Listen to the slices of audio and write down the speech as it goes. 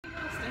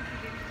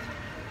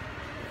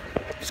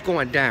It's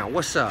going down.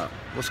 What's up?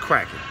 What's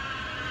cracking?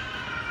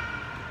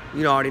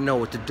 You already know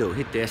what to do.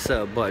 Hit that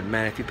sub button,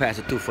 man. If you pass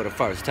it through for the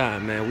first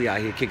time, man, we out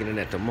here kicking it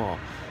at the mall.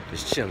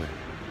 Just chilling.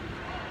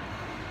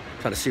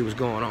 Trying to see what's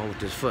going on with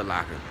this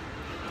Footlocker.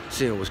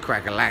 Seeing what's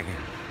cracking-lacking.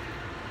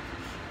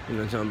 You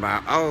know what I'm talking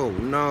about? Oh,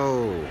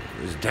 no.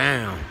 It's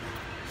down.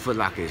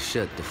 Footlocker is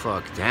shut the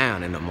fuck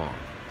down in the mall.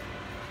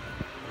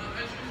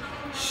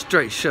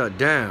 Straight shut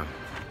down.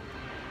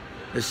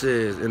 It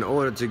says, in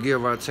order to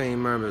give our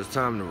team members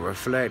time to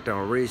reflect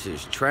on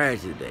recent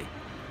tragedy.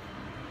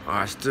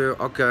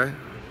 Okay.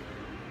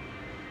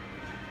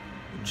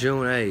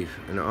 June 8th,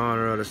 in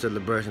honor of the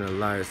celebration of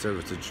life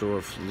service to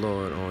George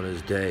Floyd on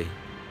his day.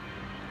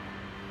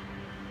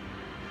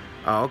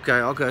 Oh,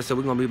 okay, so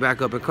we're gonna be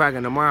back up and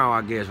cracking tomorrow,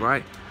 I guess,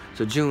 right?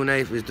 So June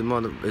 8th is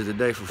the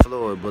day for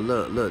Floyd, but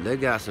look, they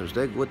got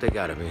what they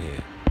got up in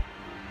here?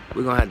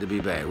 We're gonna have to be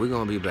back. We're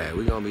gonna be back.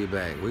 We're gonna be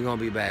back. We're gonna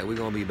be back. We're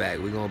gonna be back.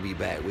 We're gonna be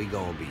back. We're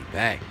gonna be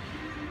back.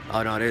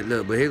 Oh no,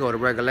 look, but here go the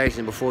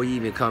regulation before you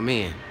even come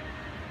in.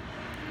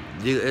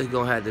 It's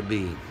gonna have to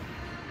be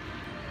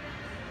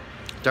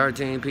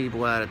 13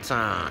 people at a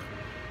time.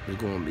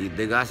 It's gonna be,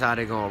 that's how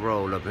they're gonna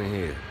roll up in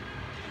here.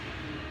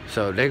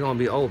 So they're gonna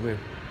be open.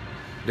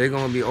 They're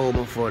gonna be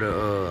open for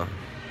the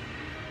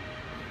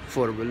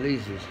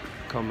releases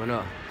coming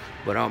up.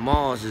 But our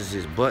malls is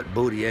just butt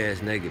booty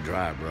ass naked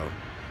dry, bro.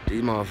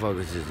 These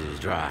motherfuckers is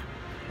just dry.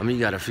 I mean,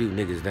 you got a few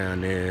niggas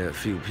down there, a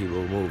few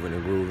people moving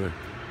and grooving,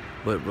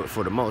 but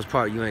for the most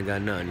part, you ain't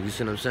got nothing. You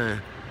see what I'm saying?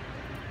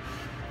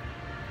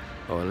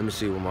 Oh, let me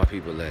see where my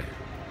people at.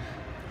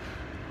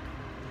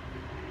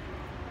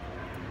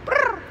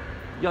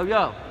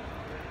 Yo.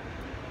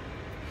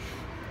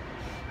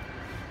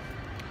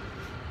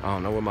 I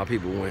don't know where my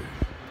people went.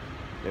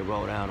 They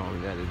rolled out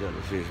on that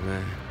other fish,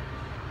 man.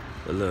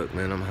 But look,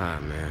 man, I'm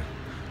hot, man.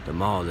 The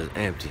mall is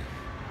empty.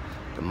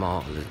 The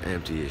mall is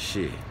empty as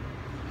shit.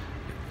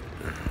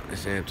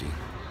 It's empty.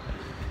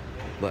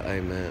 But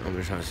hey, man, I'm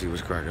just trying to see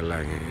what's cracking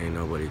like. Ain't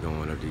nobody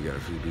going up there. You got a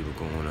few people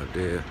going up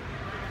there.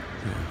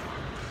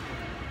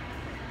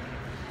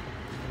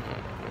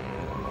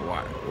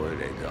 Where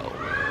they go,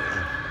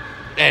 man?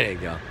 There they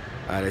go. All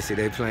right, they see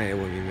they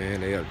playing with me, man.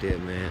 They up there,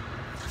 man.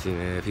 See,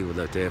 man, people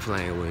up there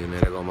playing with me,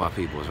 man. There go my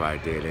peoples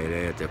right there.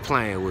 They up there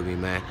playing with me,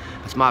 man.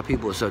 That's my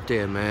peoples up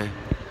there, man.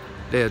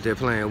 They up there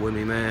playing with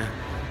me, man.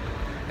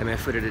 Hey, man,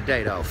 fit of the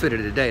day, though. Fit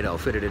of the day, though.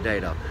 Fit of the day,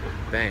 though.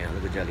 Bam,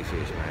 look at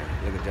jellyfish, man.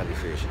 Look at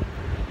jellyfish.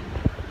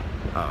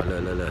 Oh,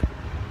 look.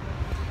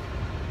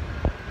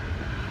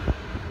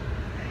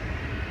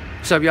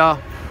 What's up, y'all?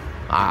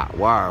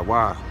 Wire.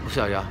 What's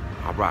up, y'all?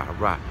 All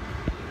right.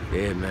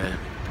 Yeah, man.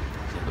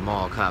 The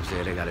mall cops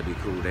say they gotta be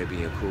cool. They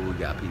being cool. You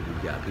got people.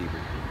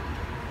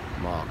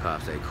 Mall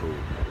cops, they cool.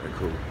 They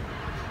cool.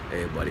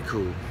 Everybody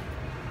cool.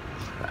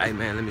 Hey,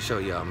 man, let me show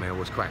y'all, man,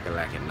 what's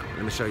crackin'-lackin'.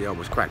 Let me show y'all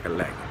what's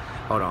crackin'-lackin'.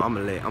 Hold on, I'm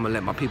gonna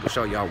let my people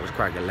show y'all what's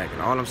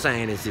crackin'-lackin'. All I'm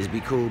saying is just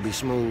be cool, be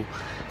smooth.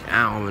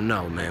 I don't even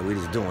know, man. We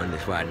just doing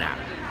this right now.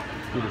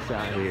 We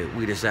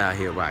just out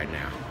here right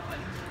now.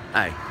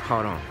 Hey,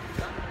 hold on.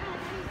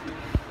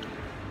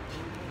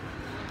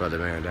 Brother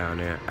man down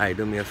there. Hey,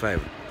 do me a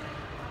favor.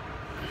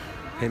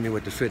 Hit me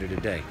with the fit of the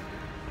day.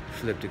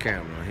 Flip the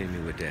camera and hit me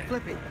with that.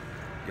 Flip it.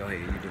 Go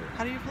ahead, you do it.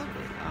 How do you flip it?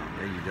 Oh.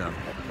 There you go.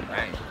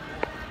 Bang.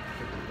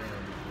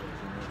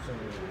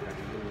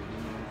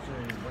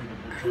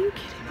 Are you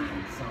kidding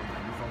me?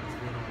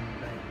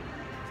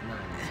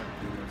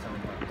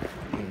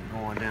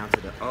 Going down to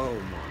the, oh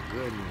my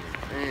goodness,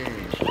 man.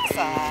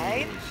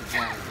 Side.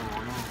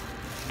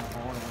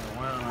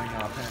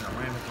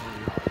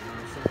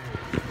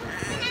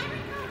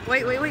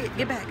 Wait,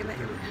 get back.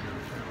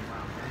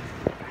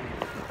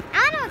 I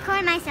want to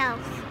record myself.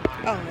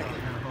 Oh,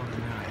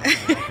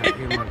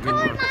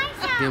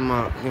 Get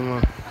my.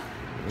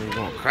 You're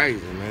going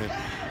crazy, man.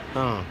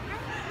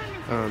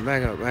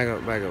 Back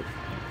up.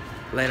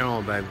 Later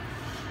on, baby.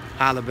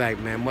 Holla back,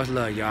 man. Much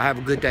love, y'all. Have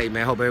a good day,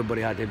 man. Hope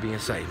everybody out there being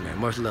safe, man.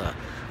 Much love.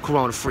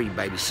 Corona free,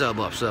 baby. Sub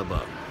up.